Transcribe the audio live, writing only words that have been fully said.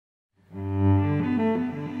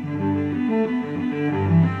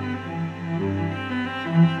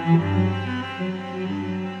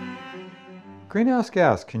Greenhouse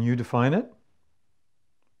gas, can you define it?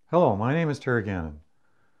 Hello, my name is Terry Gannon.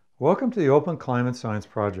 Welcome to the Open Climate Science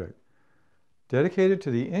Project, dedicated to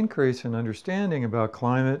the increase in understanding about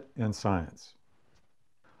climate and science.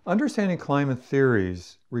 Understanding climate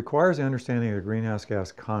theories requires the understanding of the greenhouse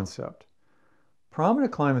gas concept.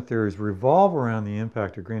 Prominent climate theories revolve around the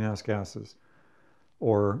impact of greenhouse gases,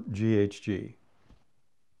 or GHG.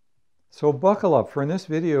 So buckle up, for in this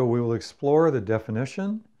video we will explore the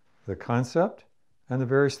definition, the concept, and the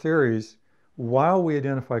various theories while we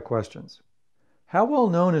identify questions. How well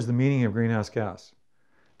known is the meaning of greenhouse gas?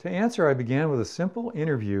 To answer, I began with a simple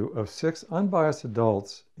interview of 6 unbiased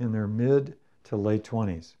adults in their mid to late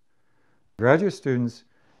 20s. Graduate students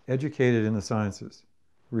educated in the sciences.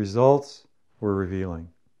 Results were revealing.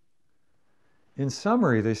 In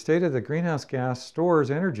summary, they stated that greenhouse gas stores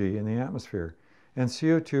energy in the atmosphere and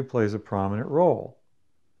CO2 plays a prominent role,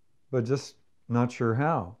 but just not sure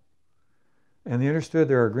how. And they understood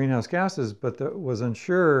there are greenhouse gases, but was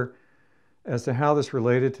unsure as to how this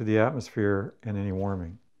related to the atmosphere and any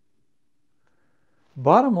warming.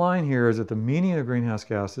 Bottom line here is that the meaning of greenhouse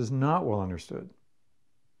gas is not well understood.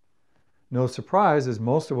 No surprise, as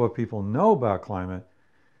most of what people know about climate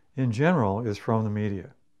in general is from the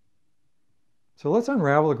media. So let's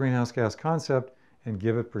unravel the greenhouse gas concept and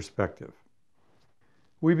give it perspective.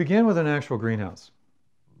 We begin with an actual greenhouse.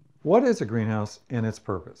 What is a greenhouse and its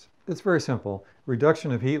purpose? It's very simple: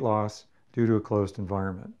 reduction of heat loss due to a closed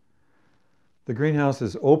environment. The greenhouse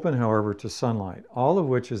is open, however, to sunlight, all of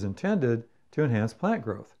which is intended to enhance plant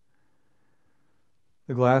growth.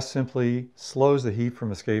 The glass simply slows the heat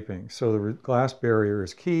from escaping, so the glass barrier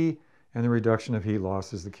is key, and the reduction of heat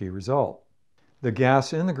loss is the key result. The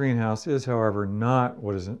gas in the greenhouse is, however, not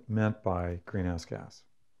what is meant by greenhouse gas.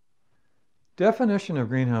 Definition of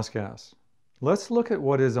greenhouse gas. Let's look at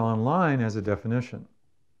what is online as a definition.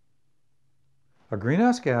 A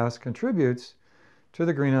greenhouse gas contributes to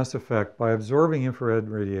the greenhouse effect by absorbing infrared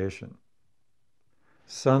radiation.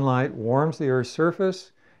 Sunlight warms the Earth's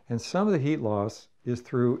surface, and some of the heat loss is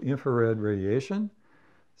through infrared radiation,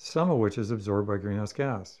 some of which is absorbed by greenhouse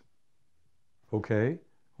gas. Okay,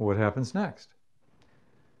 what happens next?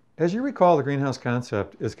 As you recall, the greenhouse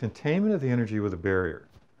concept is containment of the energy with a barrier.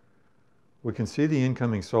 We can see the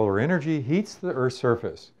incoming solar energy heats the Earth's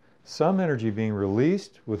surface, some energy being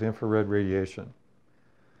released with infrared radiation.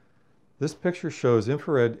 This picture shows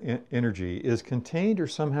infrared energy is contained or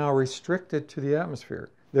somehow restricted to the atmosphere,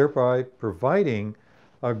 thereby providing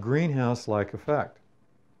a greenhouse-like effect.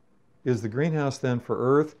 Is the greenhouse then for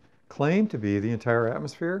Earth claimed to be the entire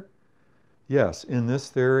atmosphere? Yes, in this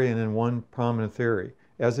theory and in one prominent theory,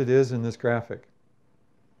 as it is in this graphic.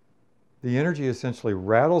 The energy essentially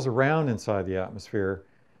rattles around inside the atmosphere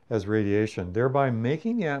as radiation, thereby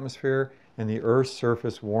making the atmosphere and the Earth's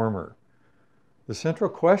surface warmer. The central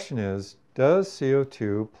question is, does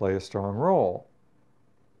CO2 play a strong role?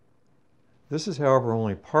 This is, however,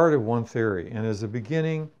 only part of one theory and is the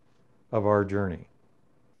beginning of our journey.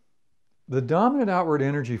 The dominant outward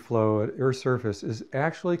energy flow at Earth's surface is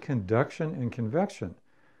actually conduction and convection.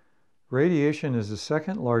 Radiation is the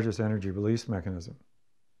second largest energy release mechanism.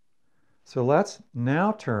 So let's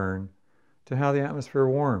now turn to how the atmosphere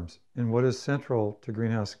warms and what is central to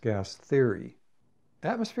greenhouse gas theory.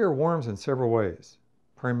 Atmosphere warms in several ways.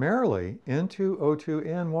 Primarily, N2, O2,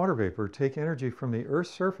 and water vapor take energy from the Earth's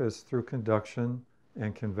surface through conduction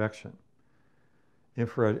and convection.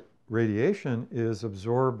 Infrared radiation is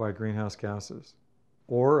absorbed by greenhouse gases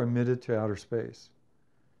or emitted to outer space.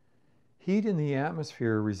 Heat in the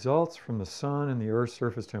atmosphere results from the sun and the Earth's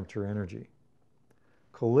surface temperature energy.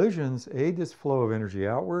 Collisions aid this flow of energy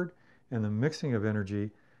outward and the mixing of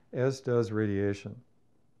energy, as does radiation.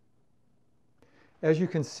 As you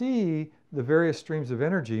can see, the various streams of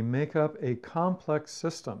energy make up a complex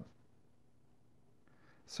system.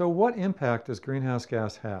 So what impact does greenhouse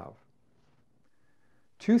gas have?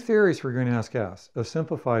 2 theories for greenhouse gas, a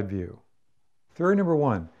simplified view. Theory number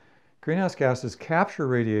 1, greenhouse gases capture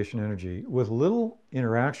radiation energy with little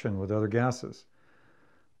interaction with other gases,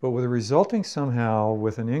 but with a resulting somehow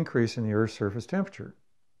with an increase in the Earth's surface temperature.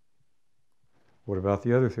 What about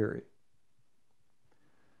the other theory?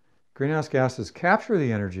 Greenhouse gases capture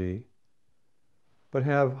the energy, but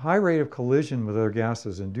have high rate of collision with other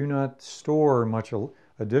gases and do not store much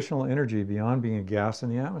additional energy beyond being a gas in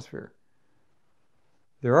the atmosphere.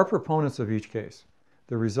 There are proponents of each case.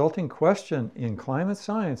 The resulting question in climate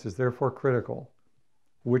science is therefore critical.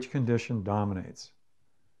 Which condition dominates?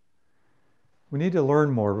 We need to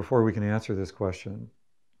learn more before we can answer this question,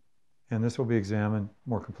 and this will be examined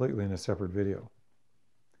more completely in a separate video.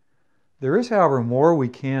 There is, however, more we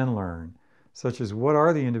can learn such as what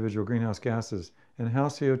are the individual greenhouse gases and how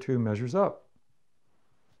CO2 measures up.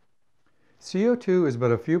 CO2 is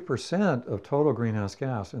but a few percent of total greenhouse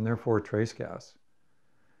gas and therefore trace gas.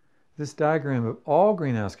 This diagram of all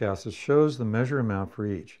greenhouse gases shows the measured amount for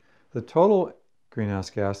each. The total greenhouse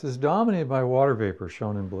gas is dominated by water vapor,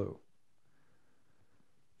 shown in blue.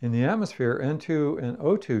 In the atmosphere, N2 and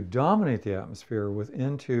O2 dominate the atmosphere, with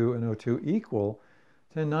N2 and O2 equal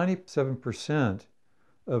to 97%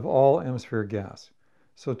 of all atmospheric gas.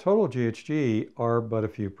 So total GHG are but a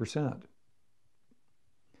few percent.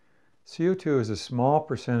 CO2 is a small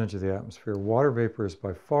percentage of the atmosphere. Water vapor is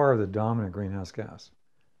by far the dominant greenhouse gas.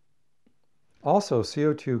 Also,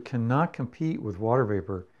 CO2 cannot compete with water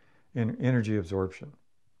vapor in energy absorption.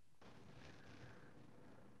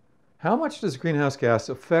 How much does greenhouse gas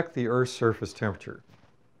affect the Earth's surface temperature?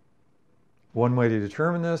 One way to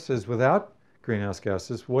determine this is, without greenhouse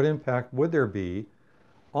gases, what impact would there be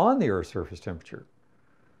on the Earth's surface temperature?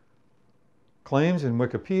 Claims in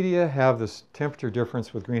Wikipedia have this temperature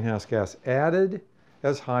difference with greenhouse gas added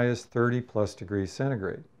as high as 30+ degrees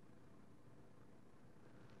centigrade.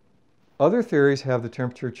 Other theories have the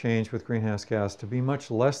temperature change with greenhouse gas to be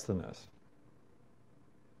much less than this.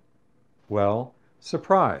 Well,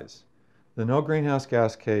 surprise! The no greenhouse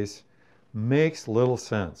gas case makes little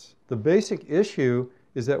sense. The basic issue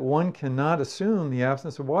is that one cannot assume the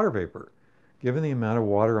absence of water vapor, given the amount of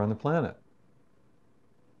water on the planet.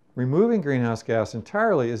 Removing greenhouse gas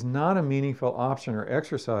entirely is not a meaningful option or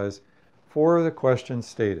exercise for the question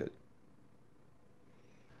stated.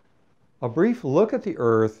 A brief look at the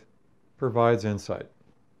Earth provides insight.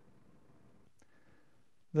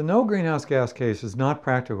 The no greenhouse gas case is not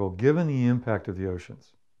practical given the impact of the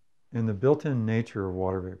oceans and the built-in nature of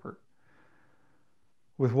water vapor.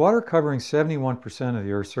 With water covering 71% of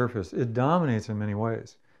the Earth's surface, it dominates in many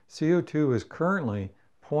ways. CO2 is currently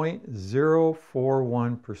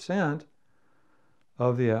 0.041%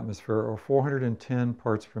 of the atmosphere, or 410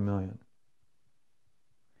 parts per million.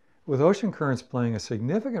 With ocean currents playing a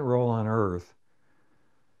significant role on Earth,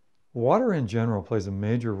 water in general plays a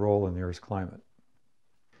major role in the Earth's climate.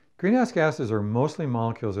 Greenhouse gases are mostly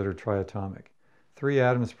molecules that are triatomic, 3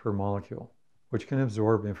 atoms per molecule, which can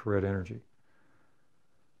absorb infrared energy.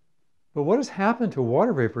 But what has happened to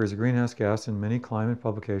water vapor as a greenhouse gas in many climate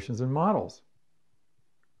publications and models?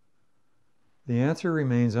 The answer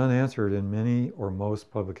remains unanswered in many or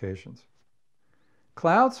most publications.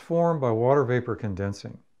 Clouds form by water vapor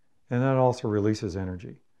condensing, and that also releases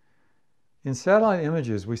energy. In satellite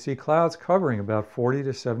images, we see clouds covering about 40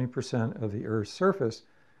 to 70% of the Earth's surface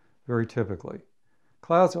very typically.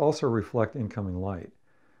 Clouds also reflect incoming light.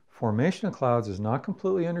 Formation of clouds is not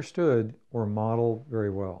completely understood or modeled very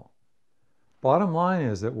well. Bottom line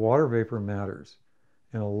is that water vapor matters,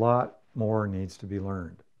 and a lot more needs to be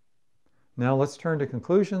learned. Now let's turn to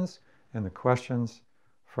conclusions and the questions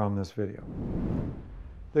from this video.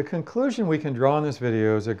 The conclusion we can draw in this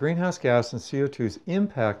video is that greenhouse gas and CO2's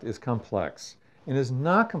impact is complex and is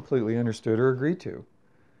not completely understood or agreed to.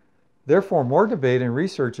 Therefore, more debate and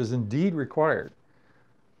research is indeed required.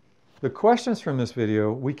 The questions from this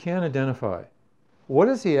video we can identify. What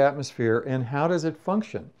is the atmosphere and how does it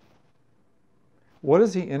function? What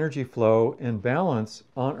is the energy flow and balance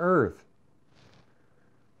on Earth?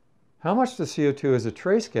 How much does CO2 as a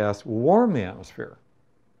trace gas warm the atmosphere?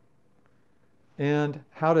 And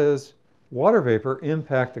how does water vapor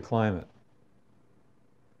impact the climate?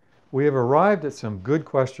 We have arrived at some good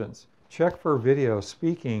questions. Check for videos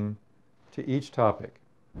speaking to each topic.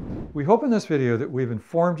 We hope in this video that we've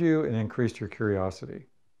informed you and increased your curiosity.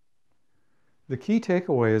 The key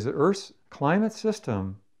takeaway is that Earth's climate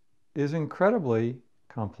system is incredibly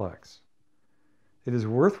complex. It is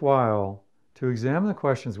worthwhile to examine the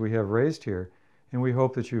questions we have raised here, and we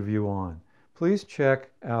hope that you view on. Please check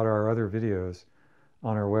out our other videos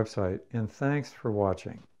on our website, and thanks for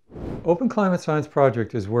watching. Open Climate Science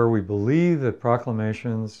Project is where we believe that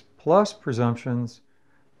proclamations plus presumptions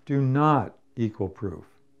do not equal proof.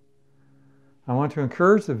 I want to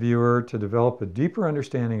encourage the viewer to develop a deeper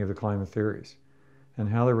understanding of the climate theories and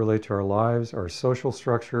how they relate to our lives, our social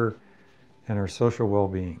structure, and our social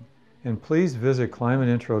well-being. And please visit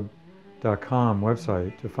climateintro.com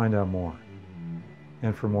website to find out more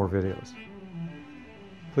and for more videos.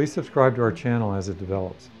 Please subscribe to our channel as it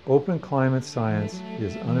develops. Open Climate Science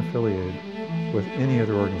is unaffiliated with any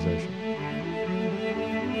other organization.